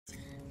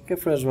Okay,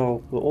 first of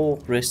all, we're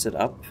all rested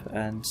up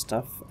and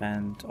stuff,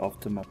 and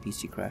after my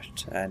PC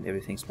crashed and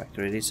everything's back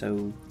to ready,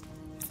 so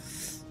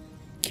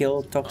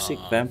kill toxic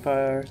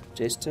vampire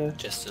jester.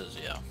 Jesters,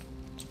 yeah.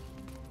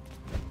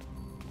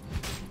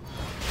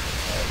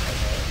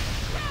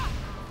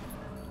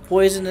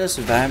 Poisonous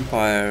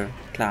vampire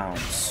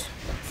clowns.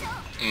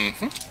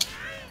 Mm-hmm.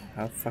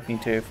 How fucking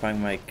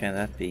terrifying can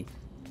that be?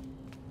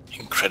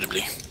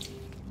 Incredibly.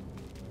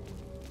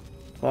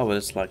 Well, but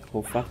it's like a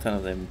whole fuck ton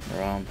of them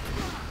around.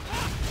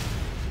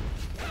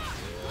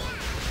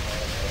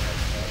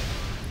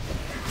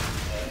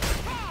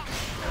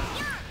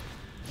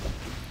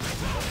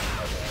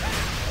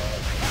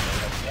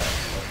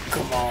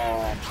 Come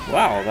on!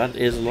 Wow, that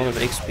is a lot of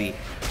XP.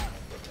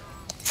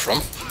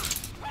 From?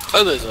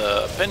 Oh, there's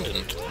a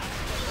pendant.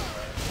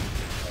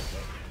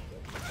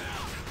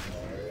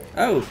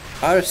 Oh,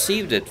 I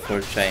received it for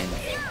a change.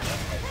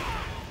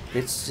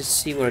 Let's just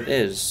see what it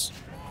is.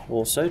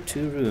 Also,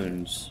 2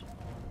 runes.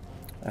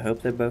 I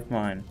hope they're both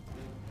mine.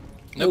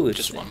 Nope, Ooh,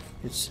 just one.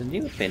 It's a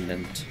new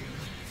pendant.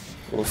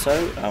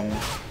 Also,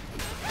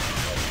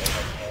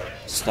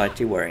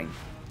 slightly worrying.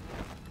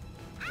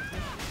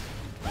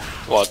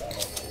 What?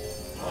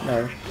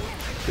 No.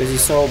 Because he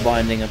saw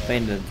binding a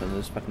pendant and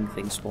this fucking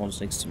thing spawns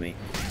next to me.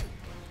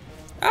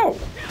 Ow!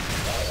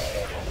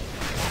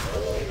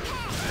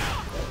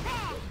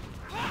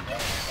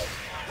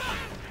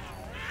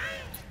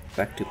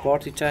 Back to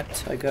party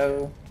chat I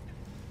go.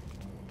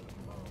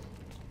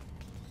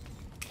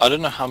 I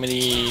don't know how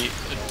many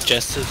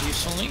jesters you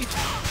still need.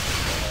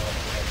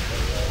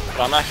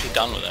 But I'm actually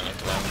done with them at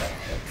the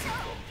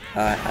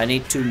moment. I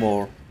need 2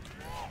 more.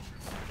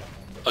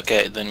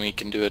 Okay, then we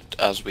can do it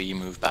as we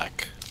move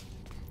back.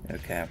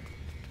 Okay.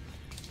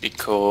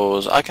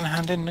 Because I can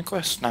hand in the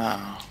quest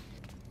now.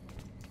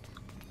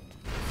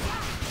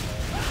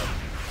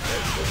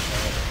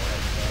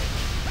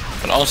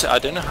 But honestly, I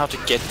don't know how to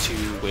get to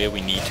where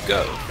we need to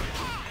go.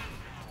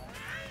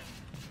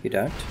 You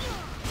don't?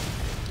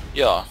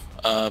 Yeah,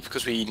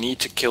 because we need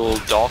to kill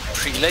dark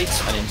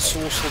prelates and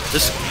ensorcel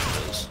disc.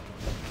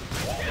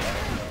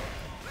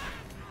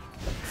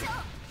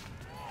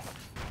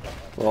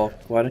 Well,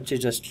 why don't you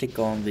just click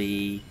on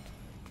the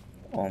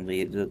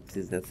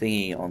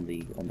thingy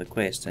on the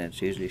quest, and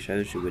it usually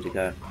shows you where to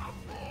go.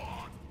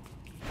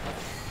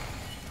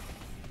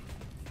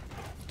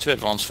 Too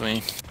advanced for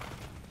me.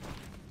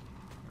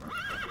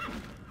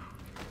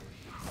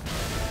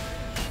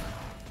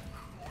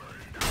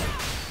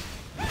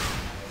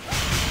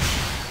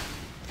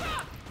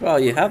 Well,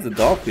 you have the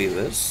Dark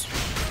Weavers.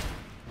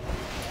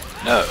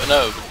 No,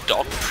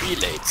 dark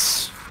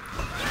prelates.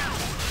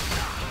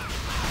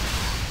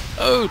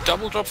 Oh,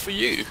 double drop for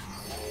you.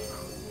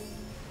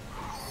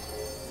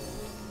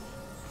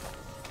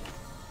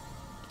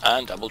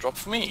 And double drop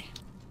for me.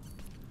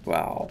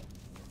 Wow.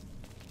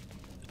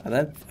 And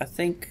I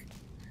think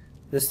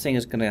this thing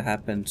is gonna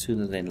happen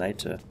sooner than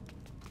later.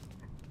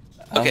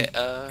 Okay,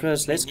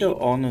 Chris, let's go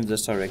on in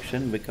this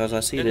direction because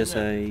I see there's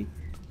a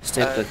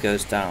step that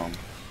goes down.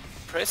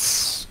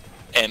 Press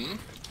M.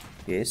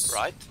 Yes.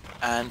 Right,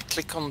 and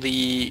click on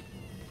the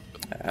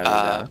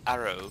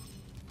arrow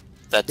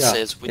that Yeah,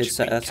 says which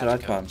that's the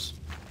right one.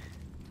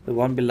 The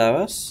one below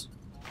us?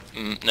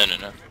 No.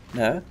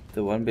 No,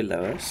 the one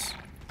below us.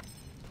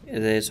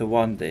 There's a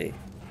 1 there.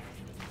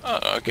 Oh,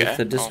 okay.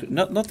 With the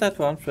not that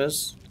one,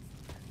 Frizz.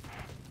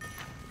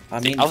 I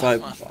mean,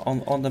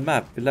 on the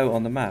map, below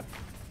on the map.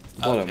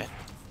 The bottom. Okay.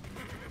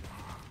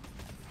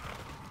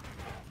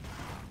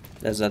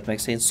 Does that make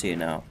sense to you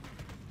now?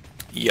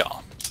 Yeah.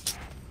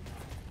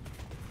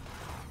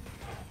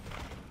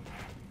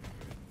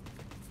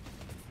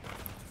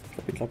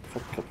 Copy, clop,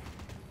 clop, clop.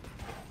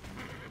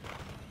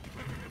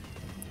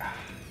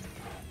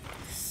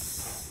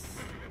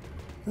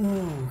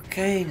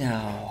 Okay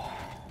now.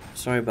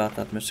 Sorry about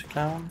that, Mr.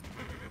 Clown.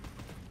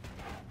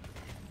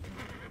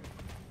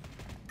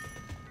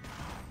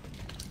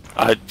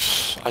 I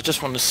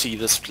just want to see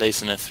this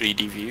place in a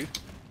 3D view.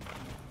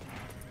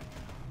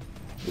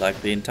 Like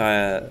the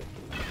entire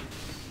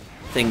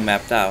thing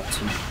mapped out.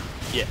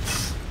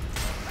 Yes.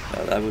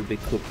 That would be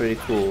cool, pretty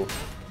cool.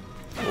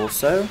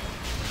 Also,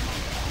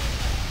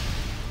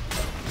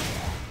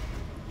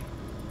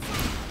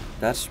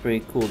 that's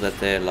pretty cool that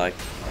they're like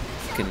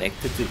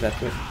connected to that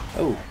way.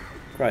 Oh,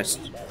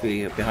 Christ,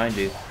 behind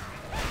you.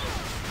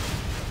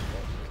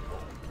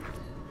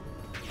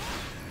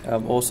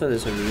 Also,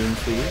 there's a room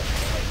for you.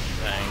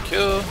 Thank you.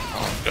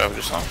 I'll grab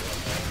this one.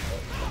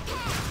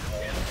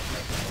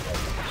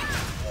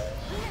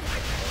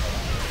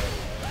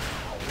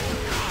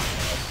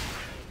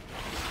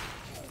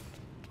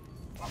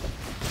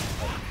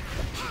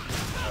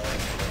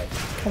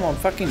 Come on,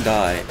 fucking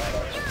die.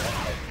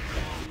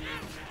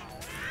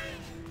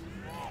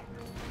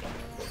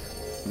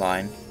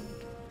 Mine.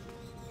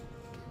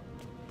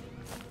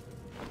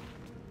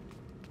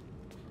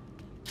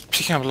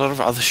 Picking up a lot of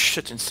other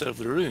shit instead of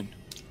the rune.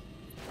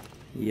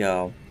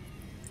 Yeah.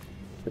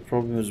 The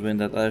problem is when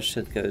that other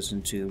shit goes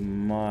into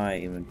my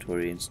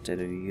inventory instead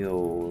of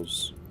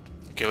yours.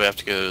 Okay, we have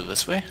to go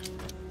this way.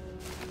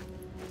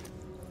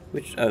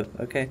 Which? Oh,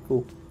 okay,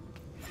 cool.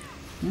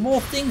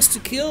 More things to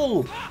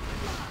kill!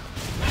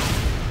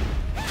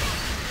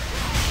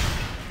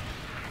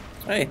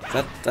 Hey,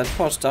 that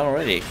part's done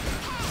already.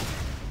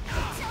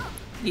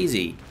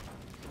 Easy.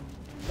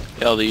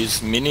 Yeah,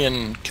 these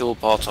minion kill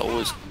parts are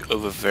always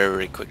over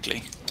very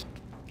quickly.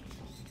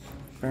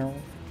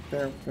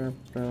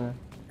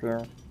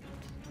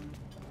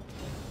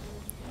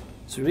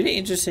 It's a really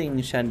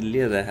interesting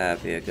chandelier they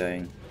have here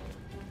going.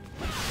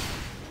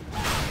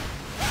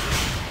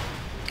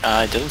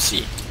 I don't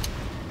see.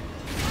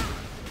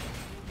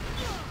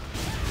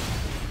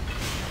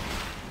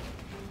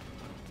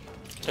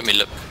 Let me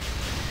look.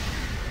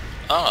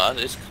 Ah,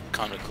 that is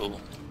kind of cool.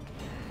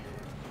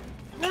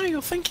 No,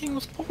 you're thinking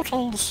with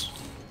portals.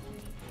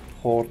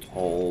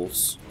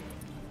 Portholes.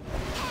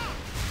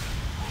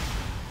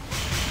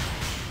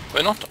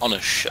 We're not on a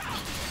ship.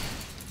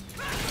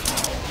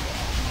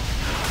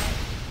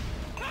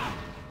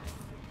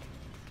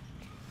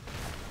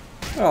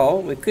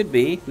 Well, we could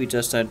be, we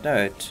just don't know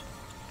it.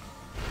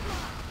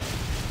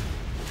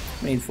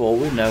 I mean, for all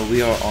we know,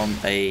 we are on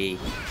a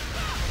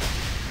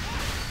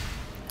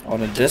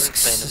disc.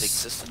 Plane of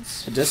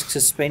existence. A disc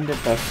suspended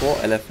by 4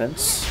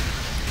 elephants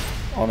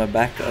on the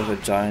back of a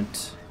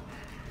giant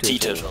Sea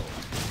turtle.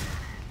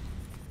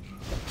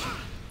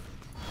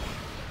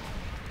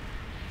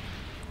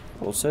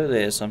 Also,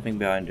 there's something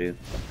behind you.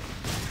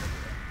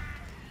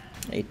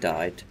 It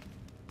died.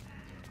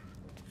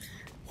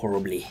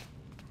 Horribly.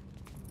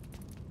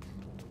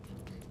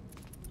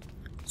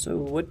 So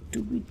what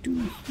do we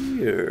do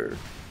here?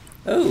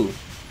 Oh!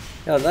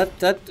 Yeah,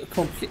 that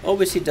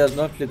obviously does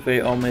not look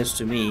very ominous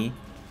to me.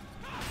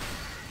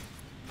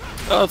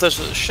 Oh, there's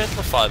a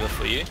shetler fiber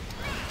for you.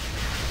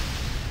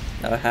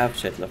 I have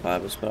shetler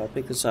fibers, but I'll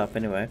pick this up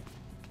anyway.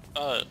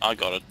 I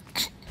got it.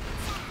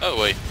 Oh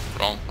wait,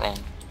 wrong.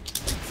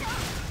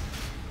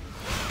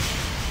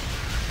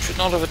 Should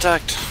not have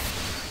attacked.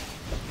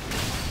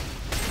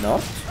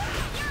 Not?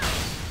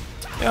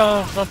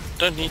 Yeah,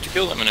 don't need to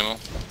kill them anymore.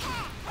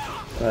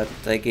 But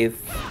they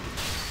give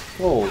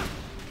gold.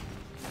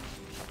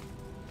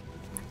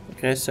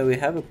 Okay, so we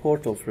have a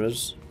portal for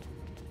us.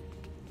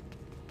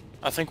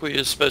 I think we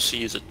are supposed to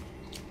use it.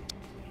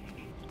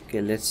 Okay,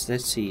 let's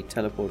see.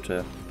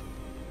 Teleporter.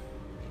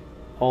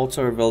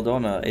 Altar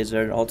Veldona. Is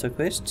there an altar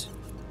quest?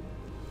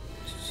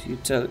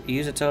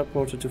 Use a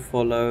teleporter to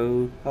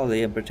follow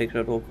Holly and protect her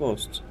at all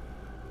costs.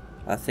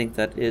 I think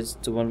that is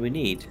the one we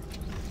need.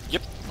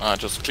 Yep, I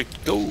just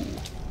clicked go.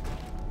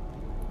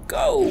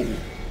 Go!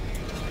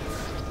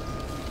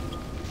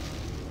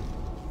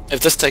 If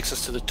this takes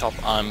us to the top,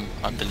 I'm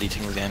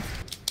deleting the game.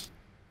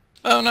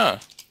 Oh no.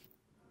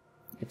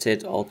 It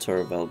said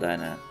Altar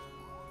Veldana.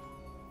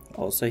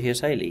 Also,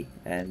 here's Hayley,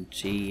 and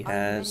she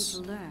has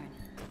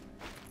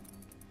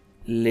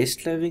less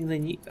clothing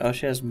than you. Oh,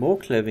 she has more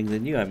clothing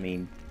than you, I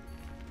mean.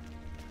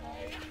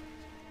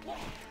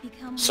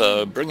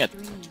 So bring it.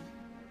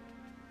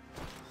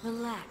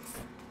 Relax.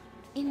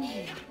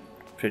 Inhale.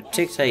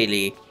 Protect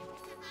Hayley.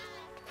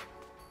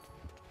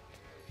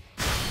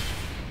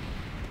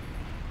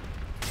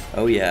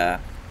 Oh yeah.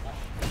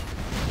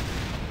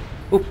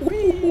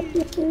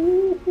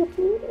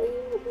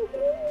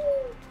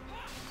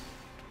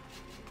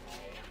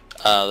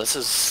 This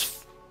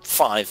is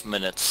 5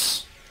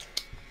 minutes.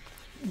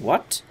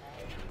 What?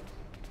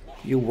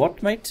 You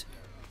what, mate?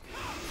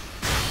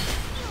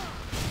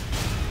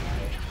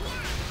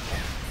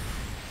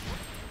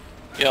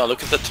 Yeah,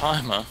 look at the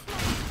timer.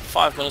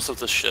 5 minutes of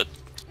this shit.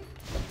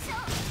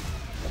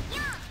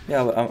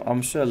 Yeah, but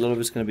I'm sure a lot of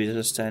it's going to be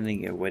just standing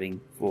here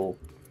waiting for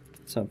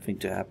something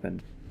to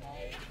happen.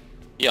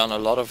 Yeah, and a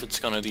lot of it's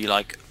gonna be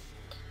like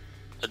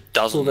a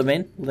dozen. Pull them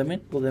in, pull them in,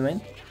 pull them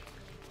in.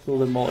 Pull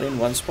them all in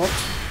one spot.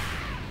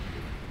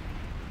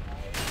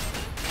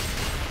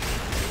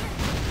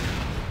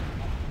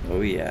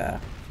 Oh yeah.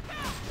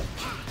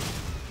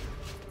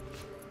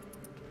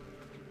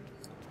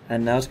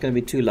 And now it's going to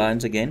be 2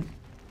 lines again.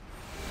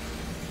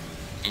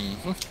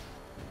 Mm-hmm.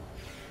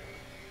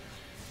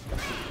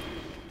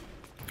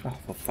 Oh,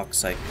 for fuck's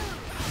sake.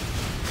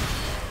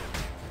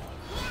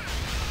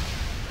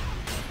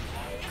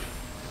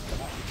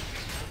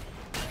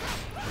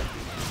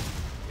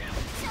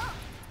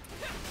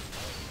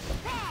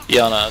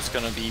 Yeah, no, it's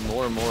gonna be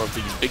more and more of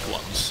these big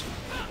ones.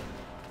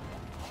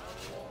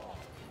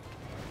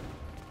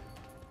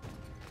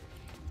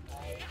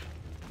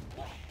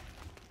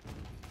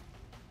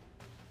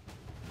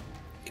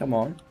 Come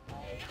on.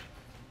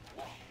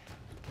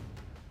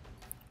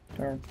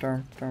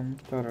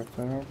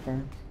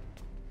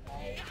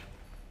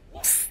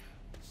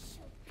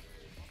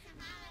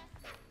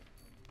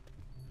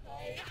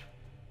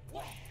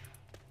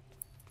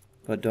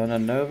 Madonna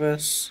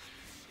Novus.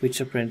 Which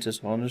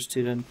apprentice honor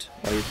student?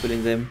 Are you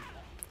pulling them?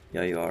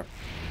 Yeah, you are.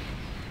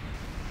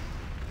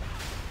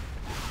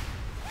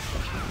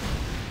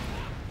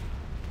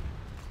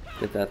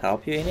 Did that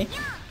help you any?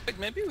 Like,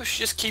 maybe we should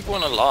just keep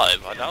one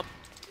alive. I doubt.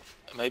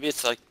 Maybe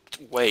it's like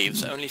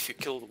waves. Only if you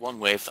kill one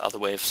wave, the other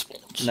wave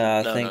spawns.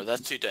 No, no,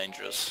 that's too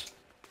dangerous.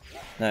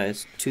 No,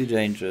 it's too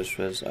dangerous,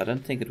 Frizz. I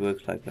don't think it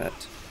works like that.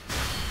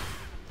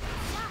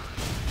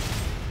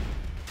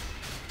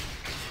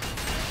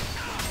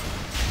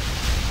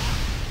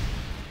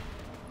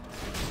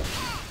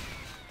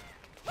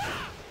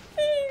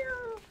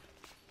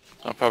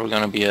 probably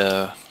gonna be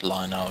a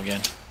lie now again.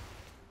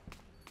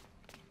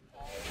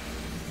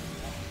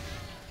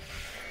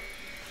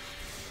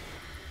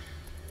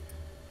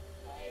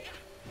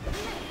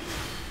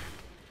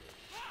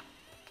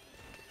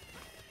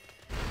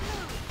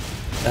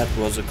 That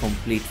was a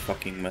complete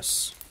fucking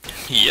miss.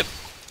 Yep.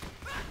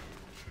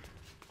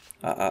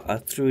 I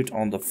threw it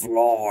on the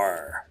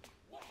floor.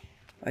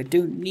 I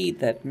don't need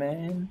that,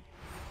 man.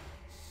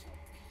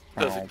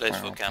 Perfect place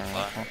for a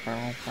campfire.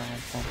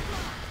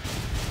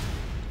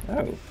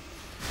 Oh.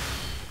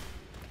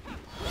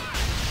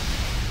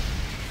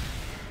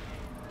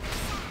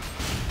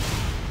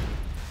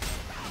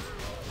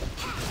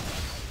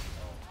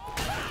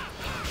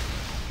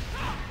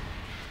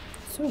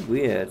 So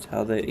weird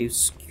how they're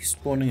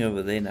spawning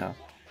over there now.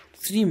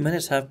 3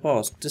 minutes have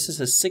passed. This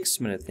is a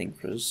 6-minute thing,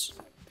 Frizz.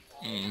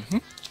 Mm-hmm.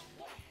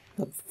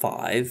 Not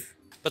 5.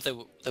 But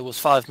there was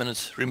 5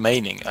 minutes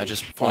remaining. I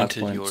just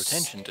pointed your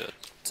attention to it.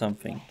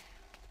 Something.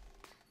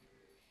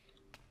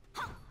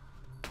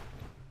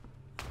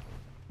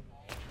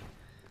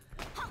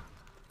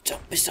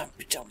 Jumpy,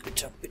 jumpy, jumpy,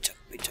 jumpy,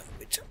 jumpy,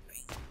 jumpy,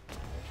 jumpy.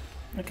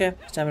 Okay,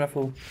 stamina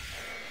full.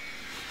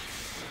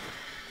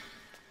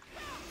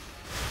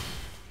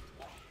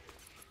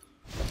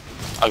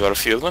 I got a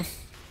few of them,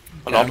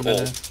 but not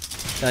all.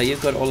 No,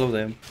 you've got all of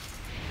them.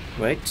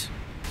 Wait.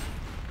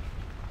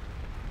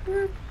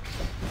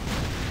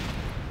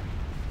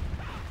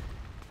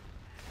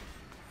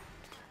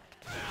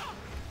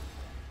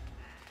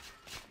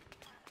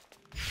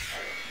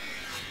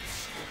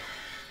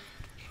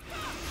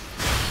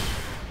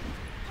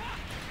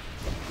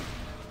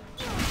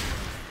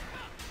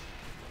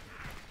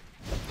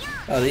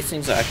 Oh, these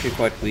things are actually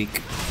quite weak.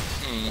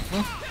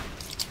 Mm-hmm.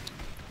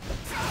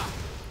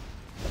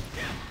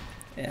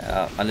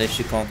 Yeah, unless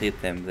you can't hit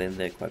them, then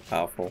they're quite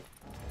powerful.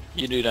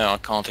 You do know I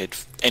can't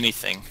hit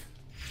anything.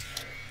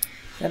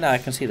 Yeah, no, I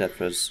can see that,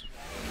 Frizz.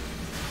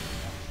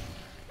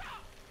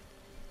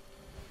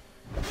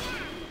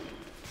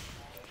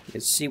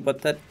 Let's see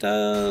what that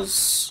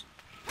does.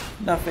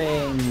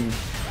 Nothing.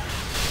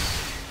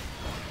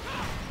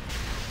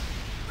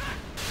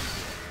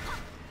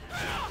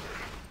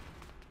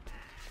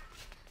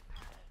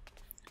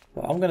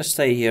 Well, I'm gonna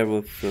stay here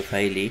with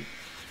Haley.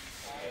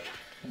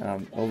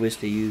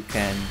 Obviously you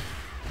can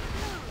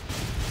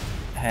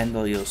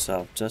handle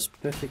yourself just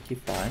perfectly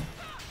fine.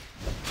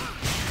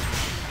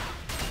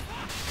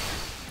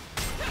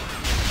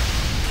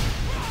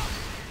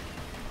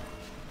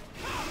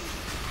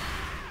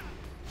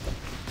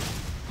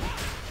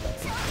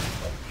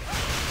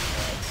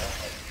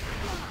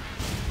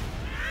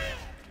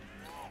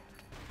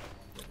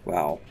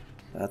 Wow,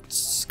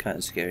 that's kind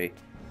of scary.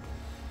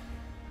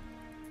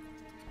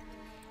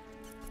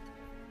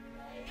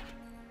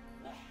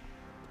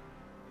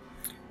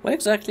 What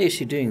exactly is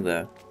she doing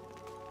though?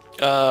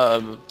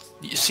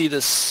 You see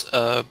this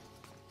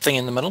thing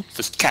in the middle?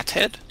 This cat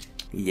head?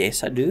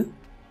 Yes, I do.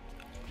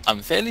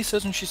 I'm fairly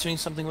certain she's doing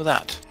something with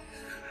that.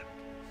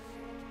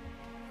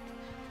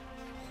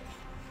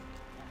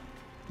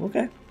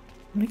 Okay,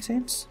 makes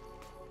sense.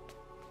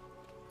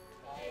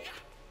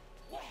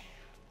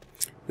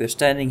 We're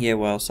standing here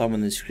while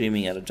someone is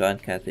screaming at a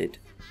giant cat head.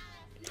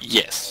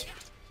 Yes.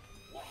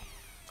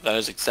 That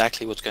is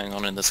exactly what's going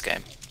on in this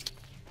game.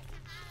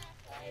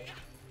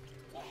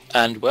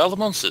 And where are the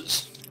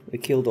monsters? We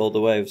killed all the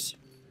waves.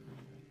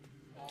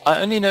 I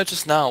only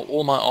noticed now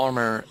all my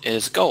armor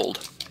is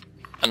gold.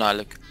 And I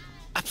look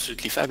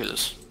absolutely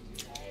fabulous.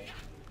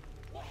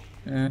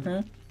 Mm-hmm.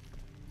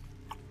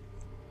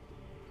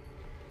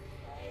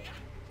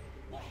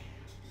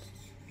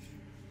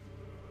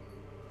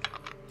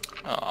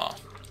 Ah.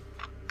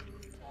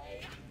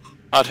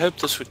 I'd hope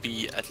this would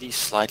be at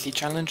least slightly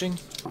challenging.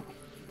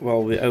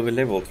 Well, we're over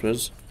leveled,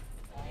 Frizz.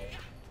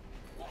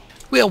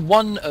 We are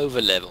 1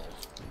 over level.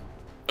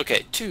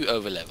 Okay, 2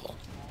 over level.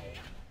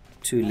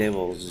 2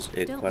 levels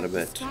is quite a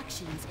bit.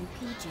 Distractions in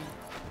PG.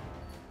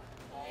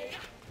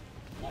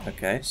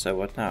 Okay, so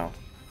what now?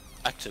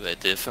 Activate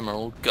the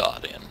ephemeral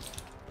guardian.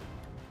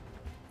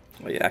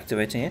 Are you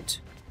activating it?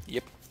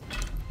 Yep.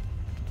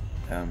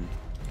 Um.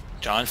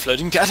 Giant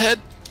floating cat head.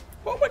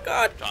 Oh my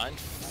god! Giant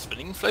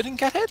spinning floating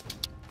cat head.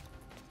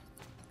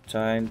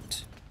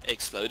 Giant.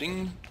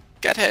 Exploding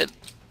cat head.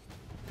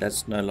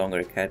 That's no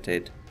longer a cat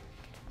head.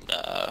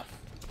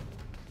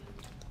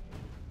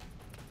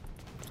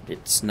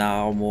 It's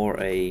now more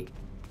a...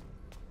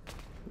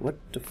 What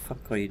the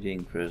fuck are you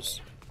doing, Chris?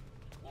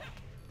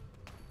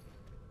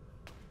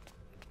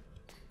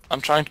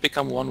 I'm trying to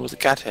become one with a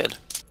cat head.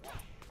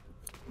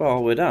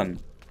 Well, we're done.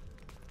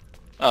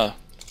 Oh.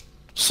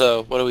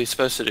 So, what are we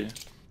supposed to do?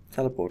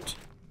 Teleport.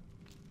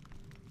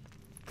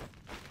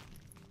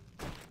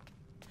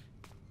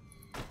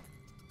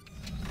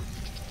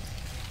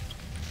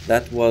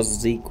 That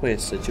was the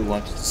quest that you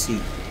wanted to see.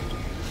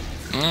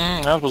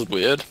 That was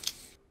weird.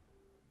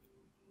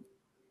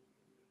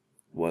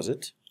 Was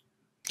it?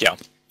 Yeah.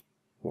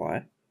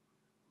 Why?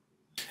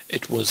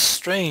 It was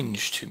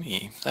strange to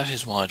me. That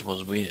is why it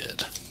was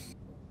weird.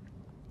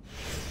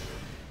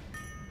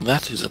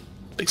 That is an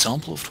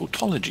example of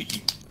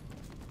tautology.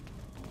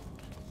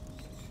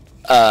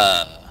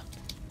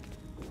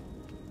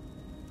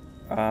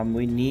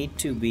 We need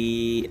to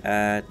be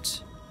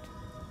at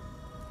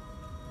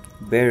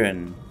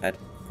Baron at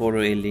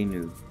Poro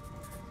Elinu.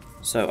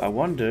 So I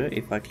wonder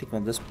if I click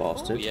on this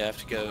bastard. You have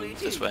to go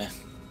this way.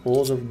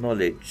 Halls of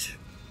Knowledge.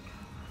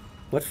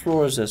 What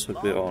floor is this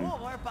what we're on?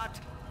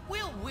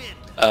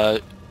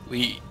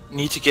 We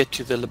need to get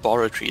to the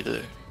laboratory,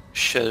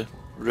 the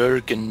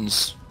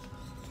Rurgen's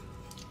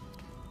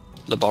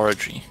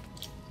laboratory.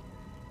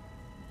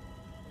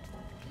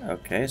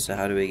 Okay, so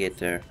how do we get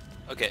there?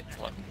 Okay,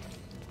 what?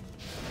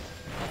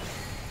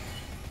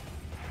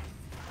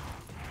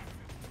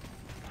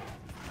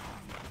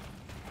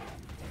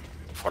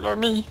 Follow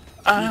me,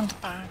 I'm the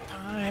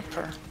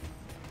Piper.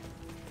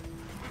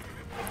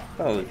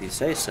 Oh, if you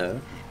say so.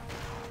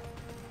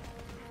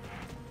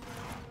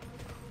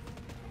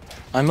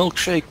 My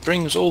milkshake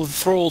brings all the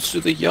thralls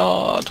to the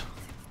yard.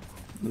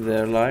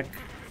 They're like...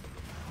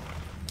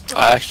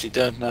 I actually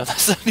don't know,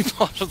 that's the only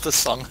part of the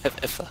song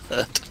I've ever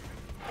heard.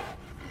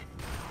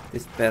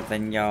 It's better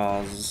than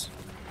yours.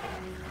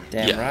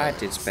 Damn Yeah.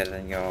 right it's better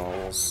than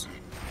yours.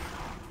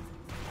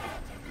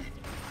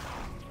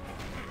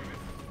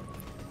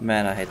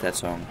 Man, I hate that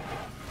song.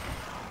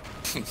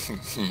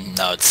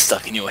 Now it's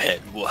stuck in your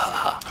head.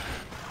 Wahaha.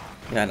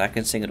 Yeah, and I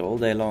can sing it all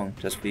day long,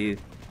 just for you.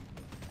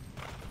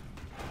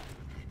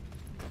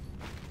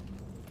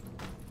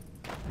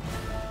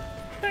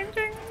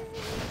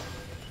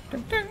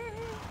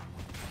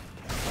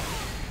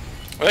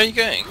 Where are you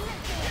going?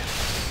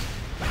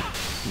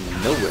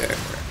 Nowhere.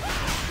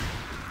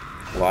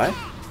 Why?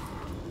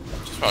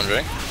 Just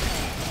wondering.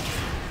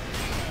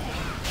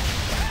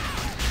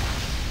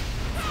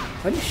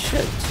 Holy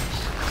shit.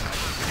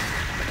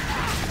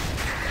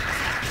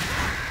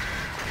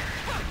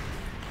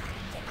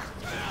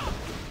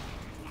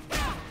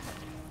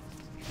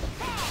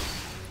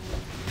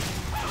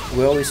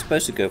 Where are we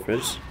supposed to go,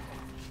 Frizz?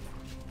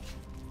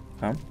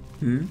 Huh?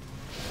 Hmm?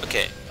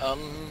 Okay,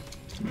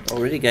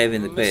 Already gave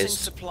in the missing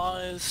quest.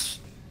 supplies.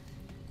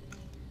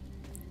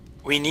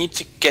 We need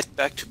to get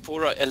back to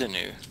Pora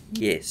Elenu.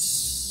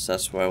 Yes,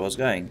 that's where I was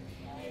going.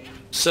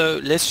 So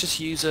let's just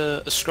use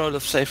a scroll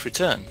of safe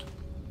return.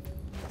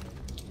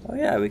 Oh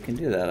yeah, we can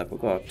do that, I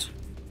forgot.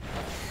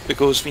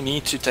 Because we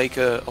need to take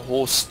a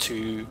horse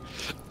to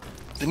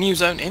the new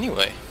zone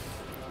anyway.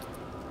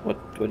 What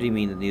do you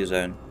mean the new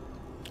zone?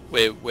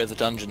 Where the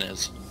dungeon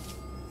is.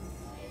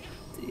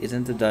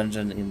 Isn't the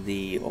dungeon in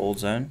the old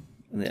zone?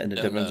 In the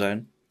different no.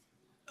 zone?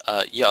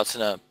 Yeah, it's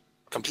in a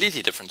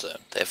completely different zone,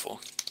 therefore.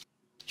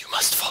 You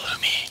must follow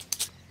me.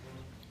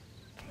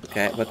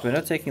 Okay, but we're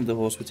not taking the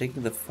horse, we're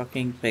taking the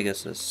fucking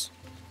Pegasus.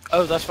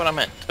 Oh, that's what I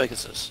meant,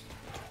 Pegasus.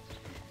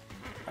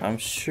 I'm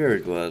sure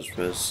it was,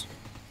 Frizz.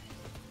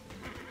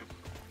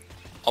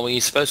 Are we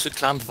supposed to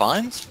climb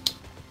vines?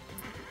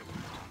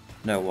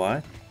 No,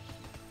 why?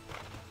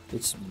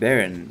 It's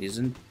Baron,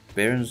 isn't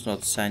Baron's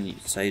not Sage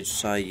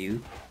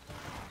Sayu?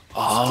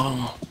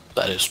 Oh,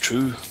 that is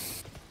true.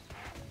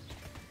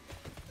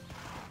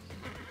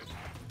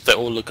 They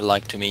all look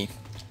alike to me.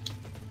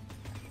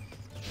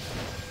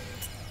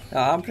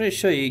 I'm pretty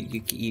sure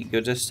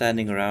you're just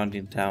standing around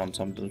in town,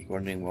 sometimes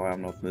wondering why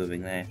I'm not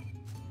moving there.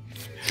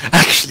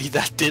 Actually,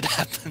 that did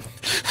happen.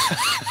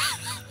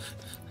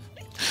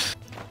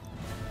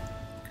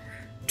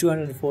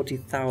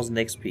 240,000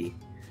 XP.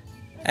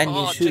 And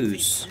new check shoes.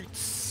 these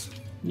boots.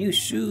 New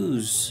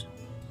shoes.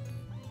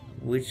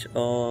 Which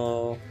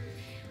are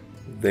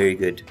very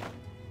good.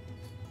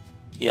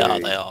 Yeah,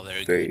 they are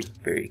very good.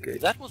 Very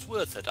good. That was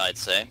worth it, I'd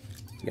say.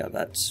 Yeah,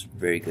 that's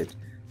very good.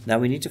 Now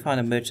we need to find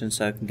a merchant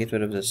so I can get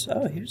rid of this.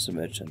 Oh, here's a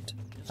merchant.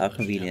 How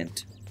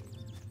convenient.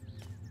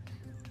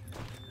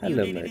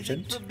 Hello,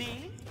 merchant.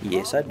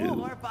 Yes, I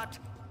do.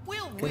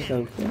 Can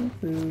go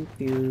pew,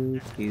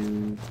 pew,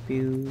 pew,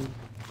 pew,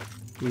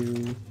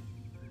 pew.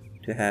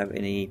 To have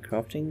any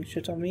crafting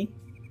shit on me?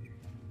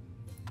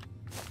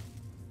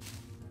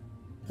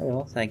 Oh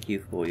well, thank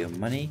you for your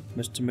money,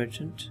 Mr.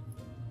 Merchant.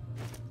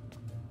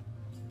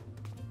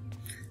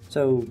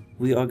 So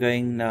we are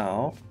going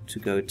now to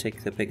go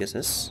take the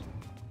Pegasus.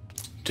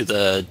 To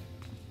the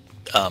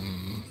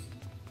Tulifan.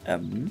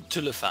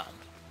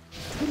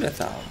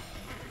 Tulithal.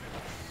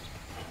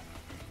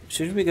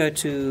 Should we go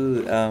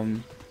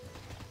to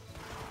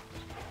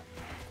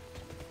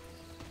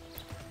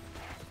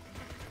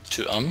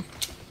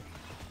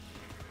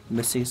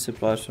missing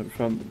supplies to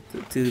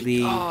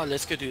the... Oh,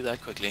 let's go do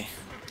that quickly.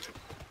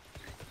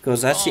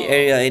 Because that's the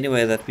area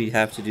anyway that we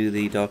have to do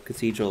the Dark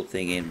Cathedral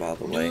thing in, by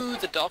the way. No,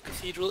 the Dark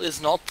Cathedral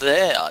is not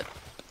there.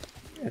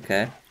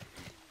 Okay.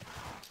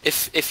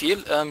 If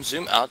you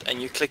zoom out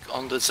and you click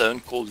on the zone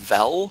called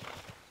Val,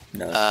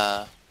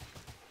 No.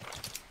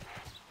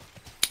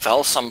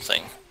 Val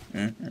something,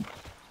 Mm-hmm.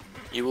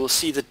 you will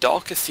see the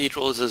Dark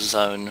Cathedral is a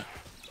zone,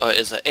 or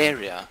is an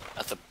area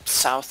at the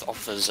south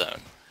of the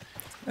zone,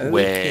 Okay.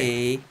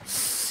 where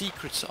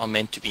secrets are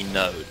meant to be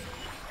known.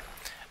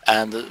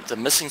 And the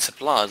missing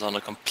supplies are on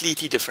a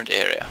completely different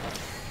area.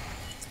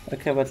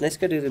 Okay, but let's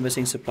go do the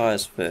missing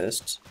supplies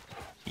first.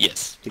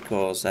 Yes.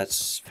 Because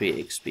that's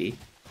free XP.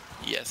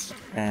 Yes.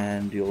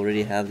 And you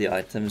already have the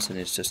items and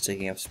it's just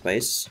taking up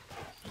space.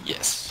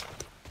 Yes.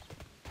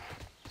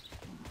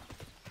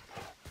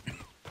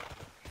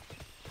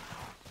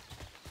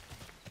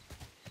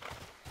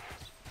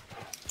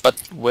 But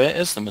where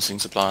is the missing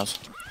supplies?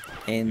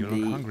 In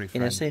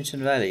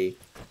Ascension Valley.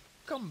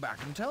 Come back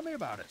and tell me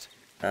about it.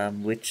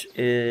 Which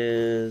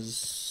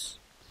is...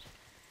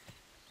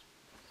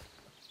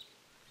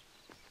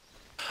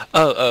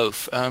 Go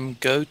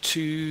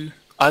to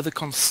either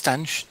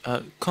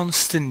Constanica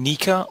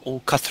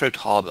or Cutthroat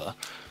Harbour.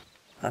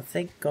 I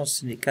think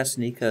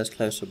Kastanika is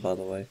closer, by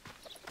the way.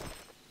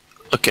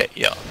 Okay,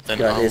 yeah. Then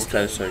Yeah, it is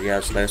closer. Yeah,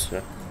 it's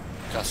closer.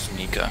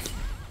 Kastanika.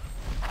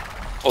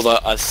 Although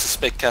I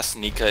suspect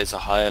Kastanika is a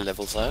higher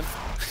level zone.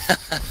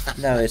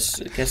 No, it's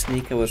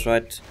Kastanika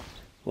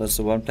was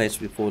the one place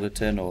before the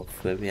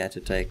turn-off where we had to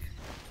take.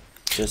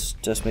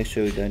 Just make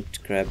sure we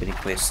don't grab any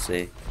quests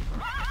there.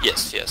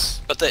 Yes,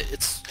 yes. But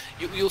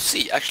you'll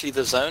see, actually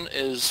the zone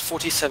is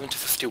 47 to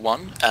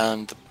 51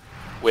 and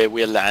where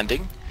we're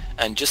landing,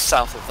 and just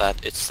south of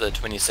that it's the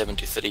 27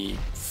 to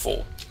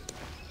 34.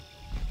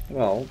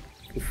 Well,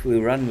 if we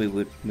run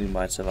we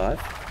might survive.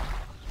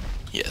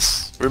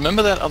 Yes.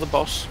 Remember that other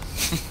boss?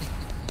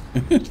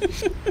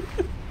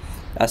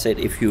 I said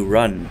if you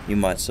run you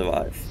might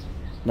survive.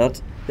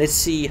 Not let's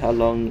see how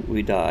long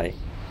we die.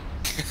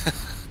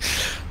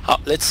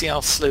 Let's see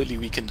how slowly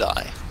we can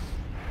die.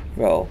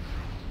 Well,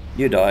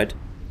 you died.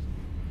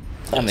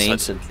 I Yes, mean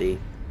instantly.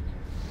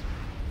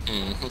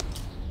 Mm-hmm.